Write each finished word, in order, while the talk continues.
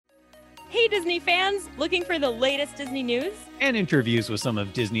Hey Disney fans, looking for the latest Disney news? And interviews with some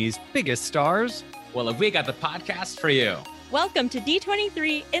of Disney's biggest stars. Well, have we got the podcast for you? Welcome to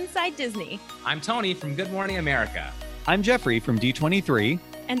D23 Inside Disney. I'm Tony from Good Morning America. I'm Jeffrey from D23.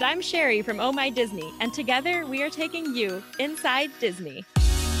 And I'm Sherry from Oh My Disney, and together we are taking you inside Disney.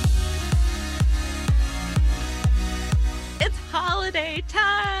 It's holiday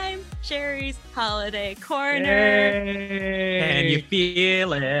time! Sherry's Holiday Corner. Can you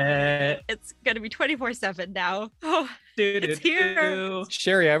feel it? It's going to be 24/7 now. Oh, it's here.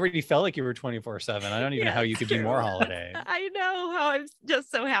 Sherry, I already felt like you were 24/7. I don't even know how you could be more holiday. I know how I'm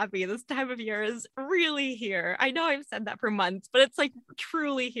just so happy. This time of year is really here. I know I've said that for months, but it's like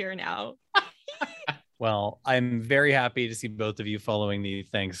truly here now. Well, I'm very happy to see both of you following the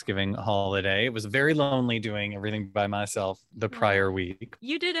Thanksgiving holiday. It was very lonely doing everything by myself the prior week.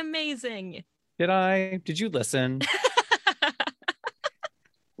 You did amazing. Did I? Did you listen?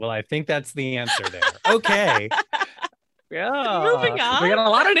 Well, I think that's the answer there. Okay. Yeah. Moving on. We got a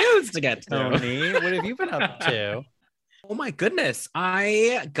lot of news to get to. Tony, what have you been up to? Oh my goodness.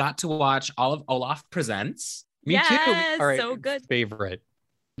 I got to watch all of Olaf Presents. Me too. All right. So good. Favorite.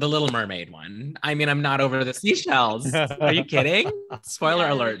 The Little Mermaid one. I mean, I'm not over the seashells. Are you kidding? Spoiler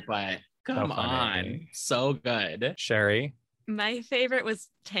alert, but come on. So good. Sherry? My favorite was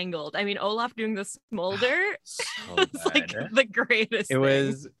Tangled. I mean, Olaf doing the smolder. So It's like the greatest It thing.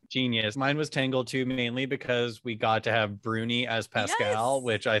 was genius. Mine was Tangled too, mainly because we got to have Bruni as Pascal, Yes.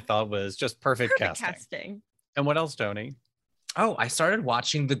 which I thought was just perfect casting. And what else, Tony? Oh, I started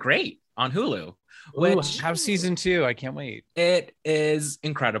watching The Great on Hulu, Which which have season 2. I can't wait. it is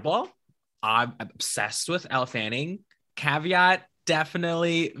incredible. I'm obsessed with Elle Fanning. Caveat,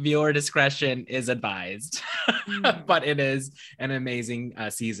 definitely viewer discretion is advised. But it is an amazing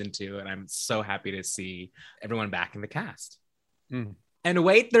season 2, and I'm so happy to see everyone back in the cast. And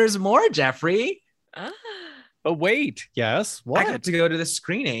wait, there's more, Jeffrey. But wait, yes, what? I got to go to the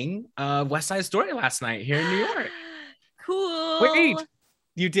screening of West Side Story last night here in New York. Cool. Wait,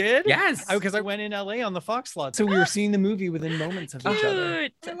 you did? Yes. Because I went in LA on the Fox lot, so we were seeing the movie within moments of each other.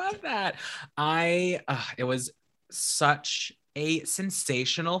 Cute. I love that. It was such a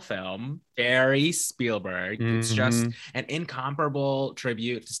sensational film. Gary Spielberg. It's just an incomparable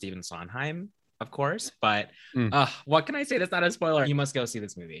tribute to Stephen Sondheim, of course. But what can I say that's not a spoiler? You must go see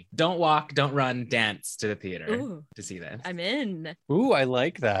this movie. Don't walk, don't run, dance to the theater to see this. I'm in. Ooh, I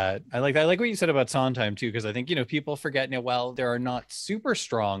like that. I like what you said about Sondheim too, because I think, people forget now, well, there are not super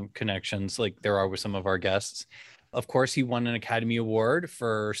strong connections like there are with some of our guests. Of course, he won an Academy Award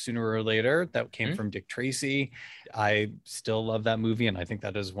for Sooner or Later. That came from Dick Tracy. I still love that movie, and I think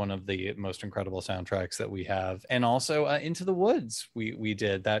that is one of the most incredible soundtracks that we have. And also Into the Woods, we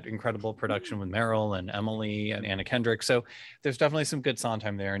did that incredible production with Meryl and Emily and Anna Kendrick. So there's definitely some good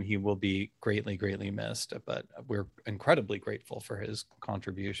Sondheim there, and he will be greatly, greatly missed. But we're incredibly grateful for his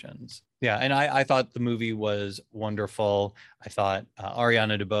contributions. Yeah, and I thought the movie was wonderful. I thought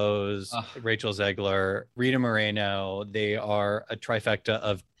Ariana DeBose, Rachel Zegler, Rita Moreno, they are a trifecta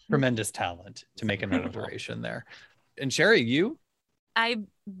of tremendous talent to make an alliteration there. And Sherry, you? I've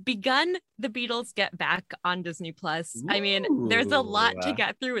begun The Beatles Get Back on Disney Plus. I mean, there's a lot to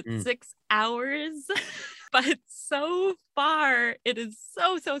get through. It's 6 hours, but so far it is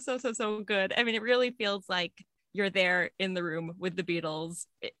so good. I mean, it really feels like you're there in the room with the Beatles.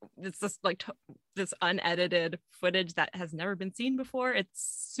 It's just like this unedited footage that has never been seen before.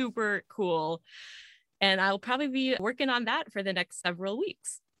 It's super cool. And I'll probably be working on that for the next several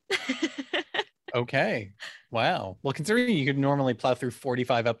weeks. Okay. Wow. Well, considering you could normally plow through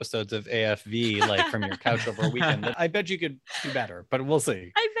 45 episodes of AFV like from your couch over a weekend, I bet you could do better, but we'll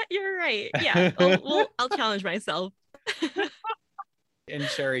see. I bet you're right. Yeah, I'll challenge myself. And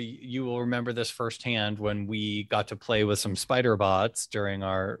Sherry, you will remember this firsthand when we got to play with some spider bots during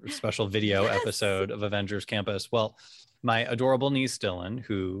our special video episode of Avengers Campus. Well, my adorable niece Dylan,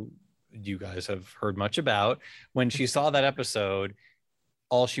 who you guys have heard much about, when she saw that episode,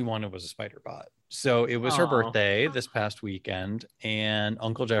 all she wanted was a spider bot. So it was her birthday this past weekend, and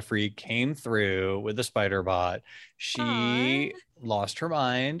Uncle Jeffrey came through with the spider bot. She lost her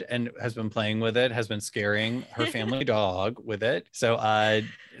mind and has been playing with it, has been scaring her family dog with it. So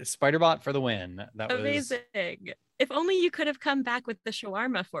spider bot for the win. That amazing. If only you could have come back with the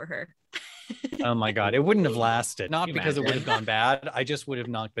shawarma for her. Oh my God, it wouldn't have lasted. Not because it would have gone bad. I just would have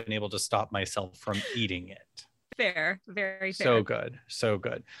not been able to stop myself from eating it. fair. Very fair. So good. So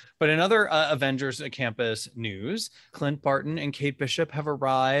good. But in other Avengers Campus news, Clint Barton and Kate Bishop have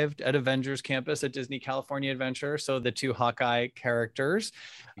arrived at Avengers Campus at Disney California Adventure. So the two Hawkeye characters,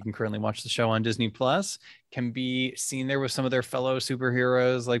 you can currently watch the show on Disney Plus, can be seen there with some of their fellow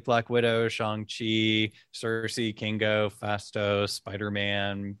superheroes like Black Widow, Shang-Chi, Cersei, Kingo, Phastos,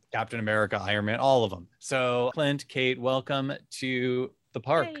 Spider-Man, Captain America, Iron Man, all of them. So Clint, Kate, welcome to the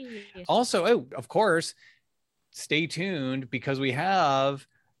park. Yay. Also, oh, of course, stay tuned because we have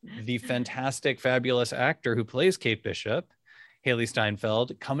the fantastic, fabulous actor who plays Kate Bishop, Haley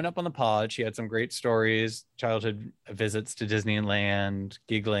Steinfeld, coming up on the pod. She had some great stories, childhood visits to Disneyland,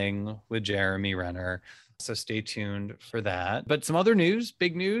 giggling with Jeremy Renner. So stay tuned for that. But some other news,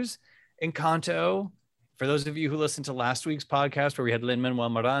 big news, Encanto. For those of you who listened to last week's podcast where we had Lin-Manuel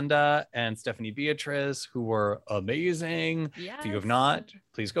Miranda and Stephanie Beatriz, who were amazing. Yes. If you have not,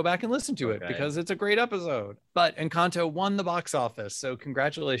 please go back and listen to it because it's a great episode. But Encanto won the box office. So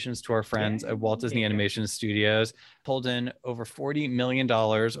congratulations to our friends at Walt Disney Animation Studios. Pulled in over $40 million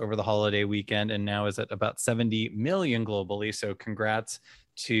over the holiday weekend and now is at about 70 million globally. So congrats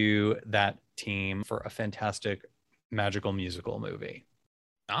to that team for a fantastic magical musical movie.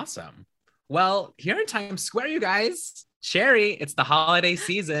 Awesome. Well, here in Times Square, you guys, Sherry, it's the holiday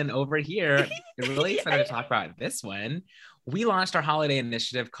season over here. I'm really excited to talk about this one. We launched our holiday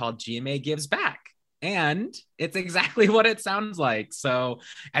initiative called GMA Gives Back, and it's exactly what it sounds like. So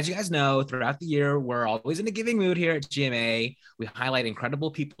as you guys know, throughout the year, we're always in a giving mood here at GMA. We highlight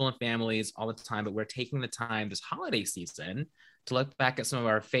incredible people and families all the time, but we're taking the time this holiday season to look back at some of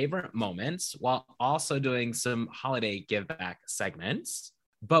our favorite moments while also doing some holiday give back segments.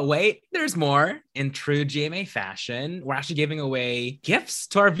 But wait, there's more. In true GMA fashion, we're actually giving away gifts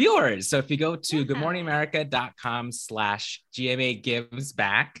to our viewers. So if you go to goodmorningamerica.com/GMA gives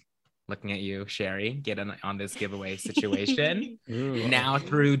back, looking at you, Sherry, get on this giveaway situation. Now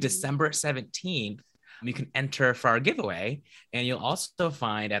through December 17th, you can enter for our giveaway. And you'll also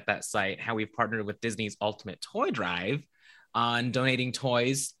find at that site how we've partnered with Disney's Ultimate Toy Drive on donating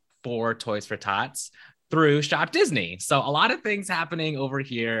toys for Toys for Tots through Shop Disney. So a lot of things happening over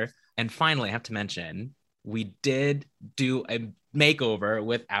here. And finally, I have to mention, we did do a makeover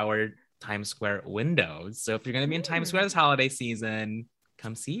with our Times Square windows. So if you're going to be in Times Square this holiday season,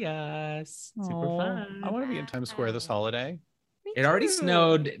 come see us. Super fun. I want to be in Times Square this holiday. It already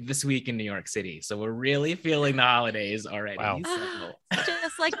snowed this week in New York City. So we're really feeling the holidays already. Wow. So.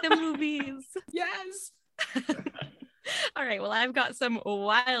 Just like the movies. Yes. All right. Well, I've got some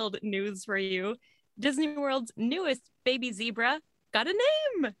wild news for you. Disney World's newest baby zebra got a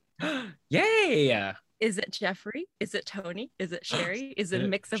name. Yay! Is it Jeffrey? Is it Tony? Is it Sherry? Is it a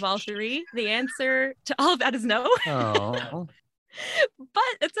mix of all three? The answer to all of that is no. Oh.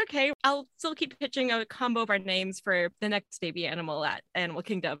 But it's okay. I'll still keep pitching a combo of our names for the next baby animal at Animal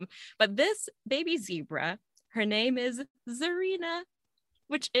Kingdom. But this baby zebra, her name is Zarina,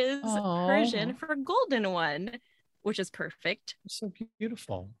 which is Persian for golden one, which is perfect. So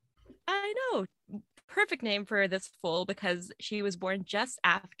beautiful. I know. Perfect name for this foal because she was born just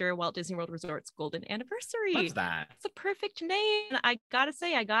after Walt Disney World Resort's golden anniversary. What's that? It's a perfect name. I gotta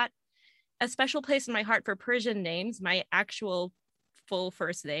say, I got a special place in my heart for Persian names. My actual full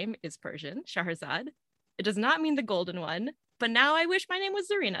first name is Persian, Shahrazad. It does not mean the golden one, but now I wish my name was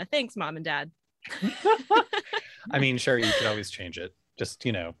Zarina. Thanks, Mom and Dad. I mean, sure, you could always change it. Just,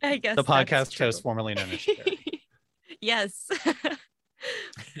 I guess the podcast host formerly known as Sherry. Yes.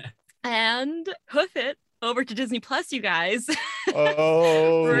 And hoof it over to Disney Plus, you guys.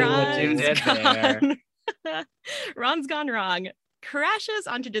 Oh, Ron's gone wrong. Crashes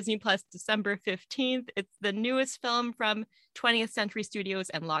onto Disney Plus December 15th. It's the newest film from 20th Century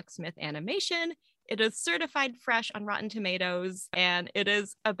Studios and Locksmith Animation. It is certified fresh on Rotten Tomatoes, and it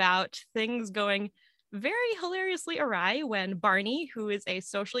is about things going very hilariously awry when Barney, who is a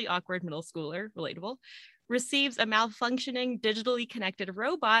socially awkward middle schooler, relatable, receives a malfunctioning digitally connected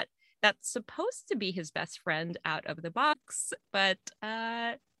robot that's supposed to be his best friend out of the box, but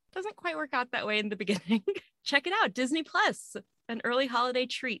doesn't quite work out that way in the beginning. Check it out, Disney Plus, an early holiday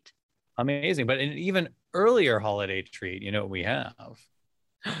treat. Amazing, but an even earlier holiday treat, what we have?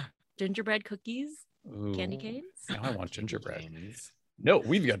 Gingerbread cookies, Ooh, candy canes. Now I want gingerbread. No,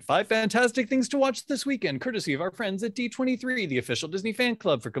 we've got 5 fantastic things to watch this weekend, courtesy of our friends at D23, the official Disney fan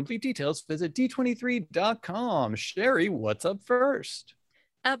club. For complete details, visit d23.com. Sherry, what's up first?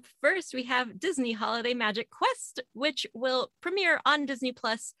 Up first, we have Disney Holiday Magic Quest, which will premiere on Disney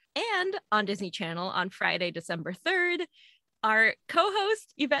Plus and on Disney Channel on Friday, December 3rd. Our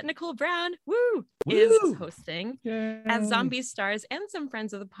co-host, Yvette Nicole Brown, is hosting. Yay. As Zombies stars and some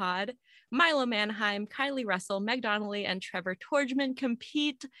friends of the pod. Milo Manheim, Kylie Russell, Meg Donnelly, and Trevor Torgman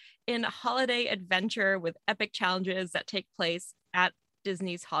compete in a holiday adventure with epic challenges that take place at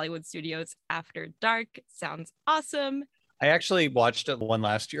Disney's Hollywood Studios after dark. Sounds awesome. I actually watched one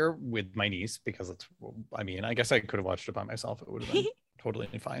last year with my niece because I guess I could have watched it by myself. It would have been totally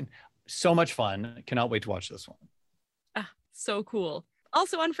fine. So much fun. Cannot wait to watch this one. So cool.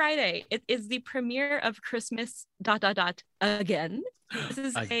 Also on Friday, it is the premiere of Christmas ... again. This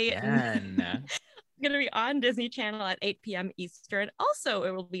is Again. going to be on Disney Channel at 8 p.m. Eastern. Also,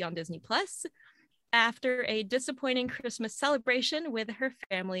 it will be on Disney Plus. After a disappointing Christmas celebration with her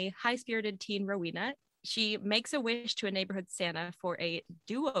family, high-spirited teen Rowena, she makes a wish to a neighborhood Santa for a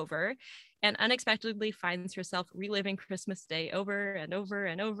do-over and unexpectedly finds herself reliving Christmas Day over and over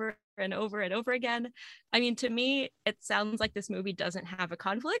and over and over and over again. I mean, to me, it sounds like this movie doesn't have a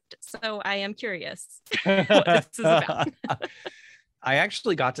conflict, so I am curious what this is about. I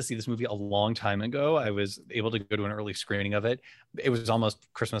actually got to see this movie a long time ago. I was able to go to an early screening of it. It was almost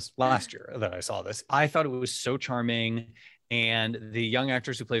Christmas last year that I saw this. I thought it was so charming. And the young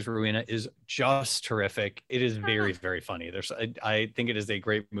actress who plays Rowena is just terrific. It is very, very funny. I think it is a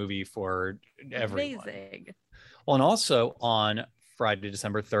great movie for everyone. Amazing. Well, and also on Friday,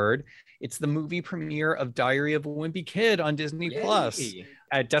 December 3rd, it's the movie premiere of Diary of a Wimpy Kid on Disney Plus.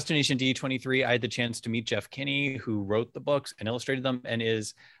 At Destination D23, I had the chance to meet Jeff Kinney, who wrote the books and illustrated them and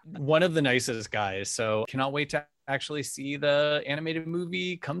is one of the nicest guys. So cannot wait to actually see the animated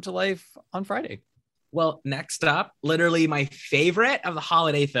movie come to life on Friday. Well, next up, literally my favorite of the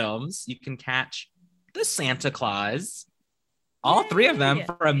holiday films, you can catch The Santa Claus, all three of them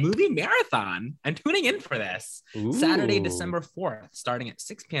for a movie marathon. I'm tuning in for this. Ooh. Saturday, December 4th, starting at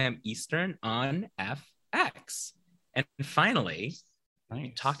 6 p.m. Eastern on FX. And finally,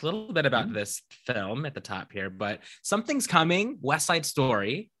 I talked a little bit about this film at the top here, but Something's Coming, West Side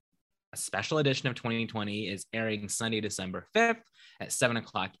Story, a special edition of 2020 is airing Sunday, December 5th at 7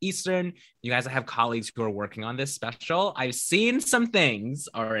 o'clock Eastern. You guys, I have colleagues who are working on this special. I've seen some things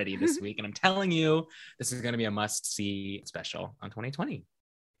already this week, and I'm telling you, this is going to be a must-see special on 2020.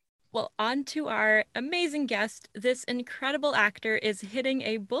 Well, on to our amazing guest. This incredible actor is hitting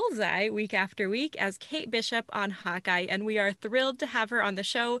a bullseye week after week as Kate Bishop on Hawkeye, and we are thrilled to have her on the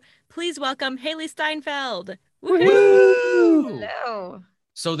show. Please welcome Hailee Steinfeld. Woo-hoo! Hello.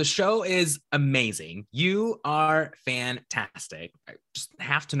 So the show is amazing. You are fantastic. I just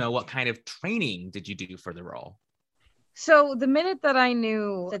have to know, what kind of training did you do for the role? So the minute that I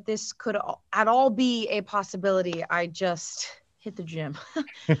knew that this could at all be a possibility, I just hit the gym.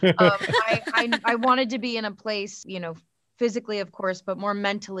 I wanted to be in a place, physically, of course, but more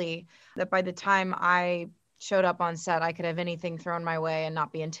mentally, that by the time I showed up on set, I could have anything thrown my way and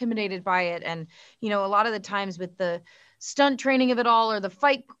not be intimidated by it. And, a lot of the times with the stunt training of it all or the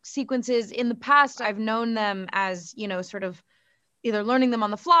fight sequences in the past, I've known them as, sort of either learning them on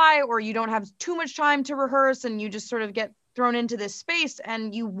the fly, or you don't have too much time to rehearse and you just sort of get thrown into this space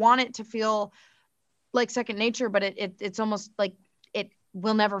and you want it to feel like second nature, but it's almost like it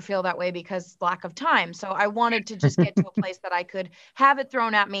will never feel that way because lack of time. So I wanted to just get to a place that I could have it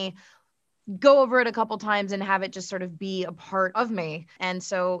thrown at me, go over it a couple times and have it just sort of be a part of me. And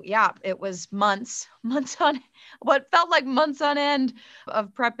so, yeah, it was months on what felt like months on end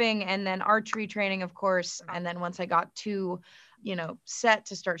of prepping, and then archery training, of course. And then once I got to, set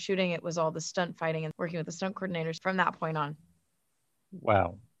to start shooting, it was all the stunt fighting and working with the stunt coordinators from that point on.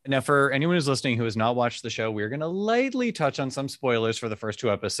 Wow. Now, for anyone who's listening who has not watched the show, we're going to lightly touch on some spoilers for the first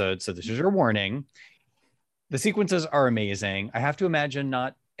 2 episodes. So this is your warning. The sequences are amazing. I have to imagine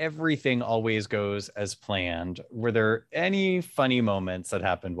not everything always goes as planned. Were there any funny moments that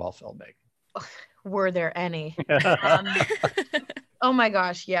happened while filming? Were there any? Oh my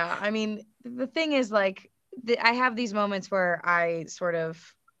gosh, yeah. I mean, the thing is, like, I have these moments where I sort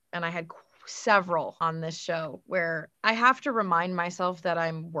of, and I had several on this show, where I have to remind myself that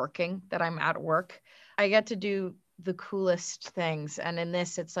I'm working, that I'm at work. I get to do the coolest things. And in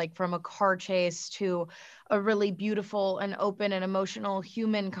this, it's like from a car chase to a really beautiful and open and emotional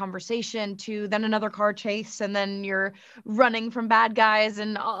human conversation to then another car chase. And then you're running from bad guys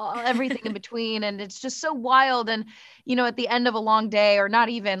and everything in between. And it's just so wild. And, at the end of a long day, or not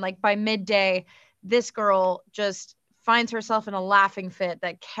even, like by midday, this girl just finds herself in a laughing fit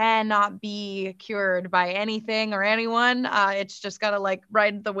that cannot be cured by anything or anyone. It's just got to like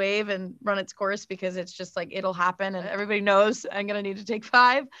ride the wave and run its course, because it's just like, it'll happen. And everybody knows I'm going to need to take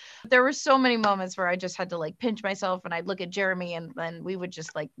 5. There were so many moments where I just had to like pinch myself, and I'd look at Jeremy and then we would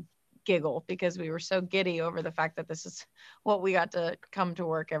just like giggle because we were so giddy over the fact that this is what we got to come to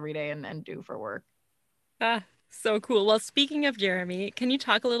work every day and do for work. So cool. Well, speaking of Jeremy, can you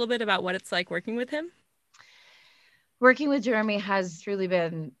talk a little bit about what it's like working with him? Working with Jeremy has truly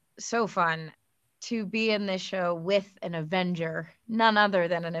been so fun. To be in this show with an Avenger, none other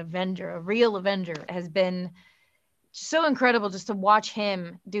than an Avenger, a real Avenger, has been so incredible just to watch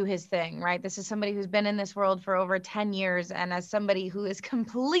him do his thing, right? This is somebody who's been in this world for over 10 years. And as somebody who is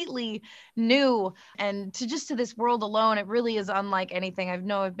completely new and to this world alone, it really is unlike anything. I've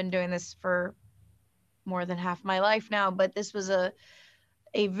been doing this for more than half my life now, but this was a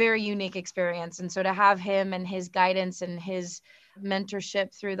very unique experience. And so to have him and his guidance and his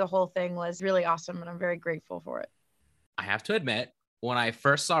mentorship through the whole thing was really awesome. And I'm very grateful for it. I have to admit, when I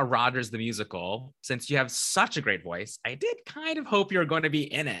first saw Rogers the musical, since you have such a great voice, I did kind of hope you were going to be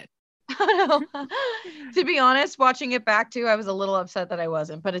in it. To be honest, watching it back too, I was a little upset that I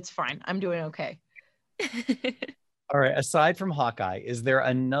wasn't, but it's fine. I'm doing okay. All right. Aside from Hawkeye, is there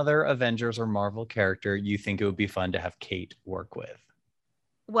another Avengers or Marvel character you think it would be fun to have Kate work with?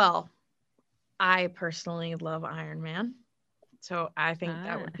 Well, I personally love Iron Man, so I think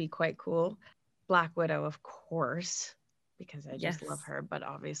that would be quite cool. Black Widow, of course, because I just love her. But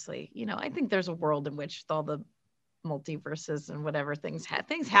obviously, I think there's a world in which all the multiverses and whatever things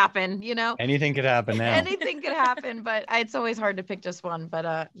happen, Anything could happen now. Anything could happen, but it's always hard to pick just one.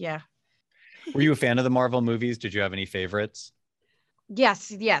 But yeah. Were you a fan of the Marvel movies? Did you have any favorites?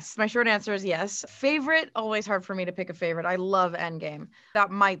 Yes. My short answer is yes. Favorite, always hard for me to pick a favorite. I love Endgame.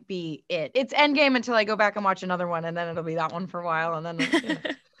 That might be it. It's Endgame until I go back and watch another one, and then it'll be that one for a while, and then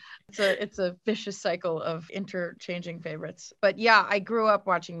it's a vicious cycle of interchanging favorites. But yeah, I grew up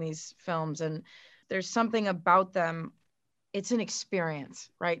watching these films, and there's something about them. It's an experience,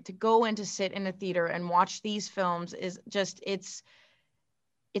 right? To go and to sit in a theater and watch these films is just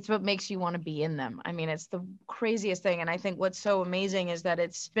it's what makes you want to be in them. I mean, it's the craziest thing. And I think what's so amazing is that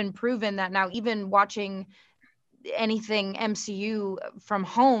it's been proven that now even watching anything MCU from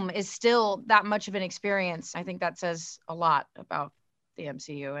home is still that much of an experience. I think that says a lot about the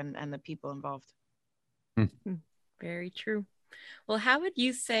MCU and the people involved. Very true. Well, how would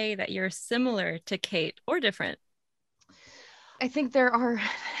you say that you're similar to Kate or different? I think there are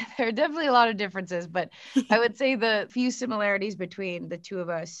definitely a lot of differences, but I would say the few similarities between the two of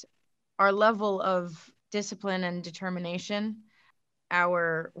us, our level of discipline and determination,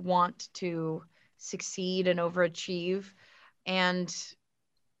 our want to succeed and overachieve, and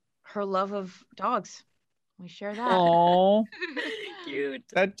her love of dogs. We share that. Oh, cute.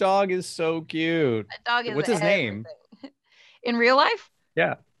 That dog is so cute. That dog is What's his name? In real life?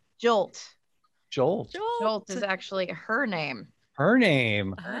 Yeah. Jolt. Jolt is actually her name. Her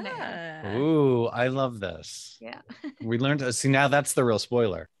name. Ooh, I love this. Yeah. We learned to see, now that's the real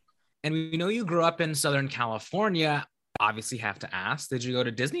spoiler. And we know you grew up in Southern California. Obviously have to ask, did you go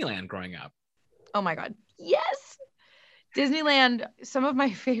to Disneyland growing up? Oh my God. Yes. Disneyland, some of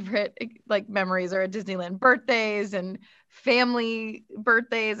my favorite memories are at Disneyland birthdays and family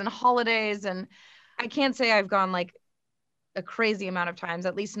birthdays and holidays. And I can't say I've gone a crazy amount of times,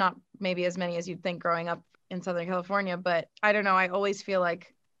 at least not maybe as many as you'd think growing up in Southern California, but I don't know. I always feel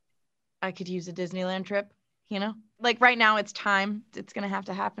like I could use a Disneyland trip, right now it's time. It's going to have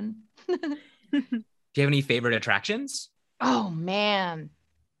to happen. Do you have any favorite attractions? Oh man.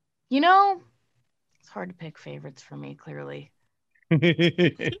 It's hard to pick favorites for me, clearly.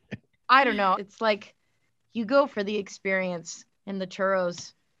 I don't know. It's like you go for the experience and the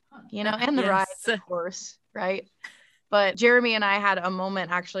churros, and the rides, of course, right? But Jeremy and I had a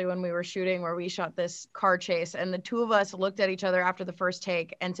moment actually when we were shooting where we shot this car chase, and the two of us looked at each other after the first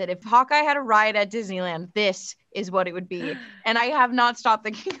take and said, if Hawkeye had a ride at Disneyland, this is what it would be. And I have not stopped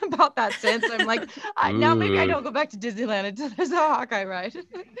thinking about that since. I'm like, now maybe I don't go back to Disneyland until there's a Hawkeye ride.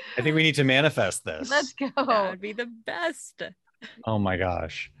 I think we need to manifest this. Let's go. That would be the best. Oh my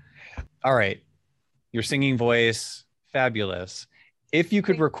gosh. All right. Your singing voice, fabulous. If you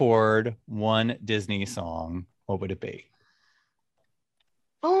could record one Disney song, what would it be?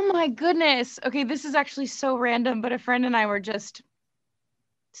 Oh my goodness. Okay, this is actually so random, but a friend and I were just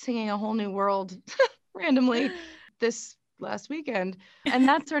singing A Whole New World randomly this last weekend. And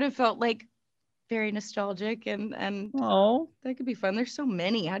that sort of felt very nostalgic and that could be fun. There's so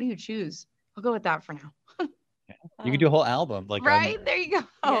many. How do you choose? I'll go with that for now. You could do a whole album. Right? There you go.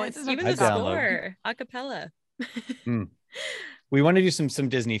 Yes, even the score, a cappella. We want to do some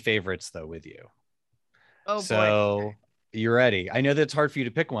Disney favorites though with you. Oh boy. So you're ready. I know that's hard for you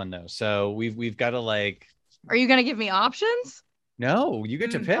to pick one though. So we've got to Are you gonna give me options? No, you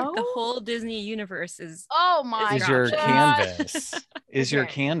get to pick. The whole Disney universe is. Oh my is your canvas. Is your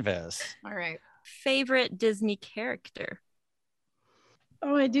canvas. All right. Favorite Disney character?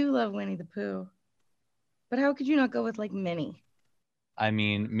 Oh, I do love Winnie the Pooh. But how could you not go with like Minnie? I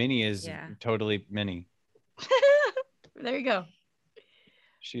mean, Minnie is Yeah. totally Minnie. There you go.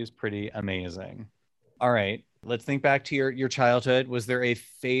 She is pretty amazing. All right. Let's think back to your childhood. Was there a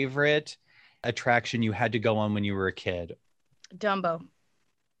favorite attraction you had to go on when you were a kid? Dumbo.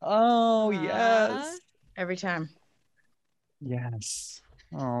 Oh, Aw. yes. Every time. Yes.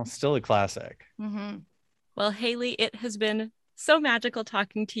 Oh, still a classic. Mm-hmm. Well, Haley, it has been so magical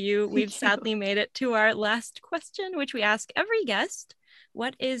talking to you. We've you. sadly made it to our last question, which we ask every guest.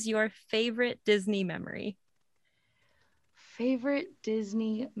 What is your favorite Disney memory? Favorite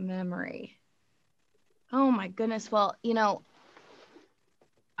Disney memory? Oh my goodness. Well,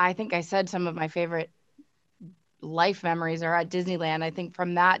 I think I said some of my favorite life memories are at Disneyland. I think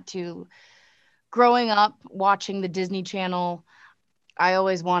from that to growing up watching the Disney Channel, I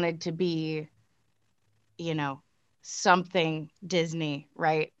always wanted to be, something Disney,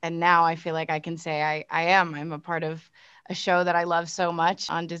 right? And now I feel like I can say I am. I'm a part of a show that I love so much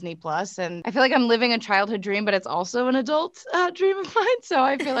on Disney Plus, and I feel like I'm living a childhood dream, but it's also an adult dream of mine. So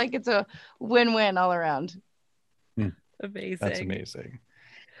I feel like it's a win-win all around. Amazing. That's amazing.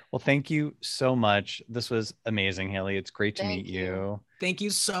 Well, thank you so much. This was amazing, Haley. It's great to Thank meet you. you. Thank you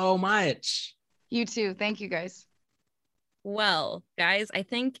so much. You too. Thank you, guys. Well, guys, I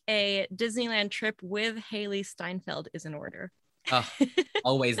think a Disneyland trip with Haley Steinfeld is in order. Oh,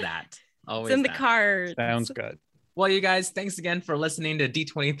 always that. Always It's in the that. cards. Sounds good. Well, you guys, thanks again for listening to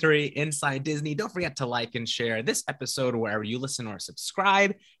D23 Inside Disney. Don't forget to like and share this episode wherever you listen or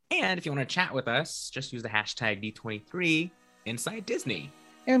subscribe. And if you want to chat with us, just use the hashtag D23 Inside Disney.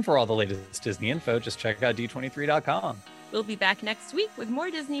 And for all the latest Disney info, just check out d23.com. We'll be back next week with more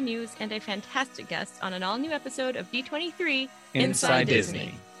Disney news and a fantastic guest on an all-new episode of D23 Inside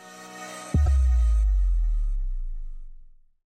Disney.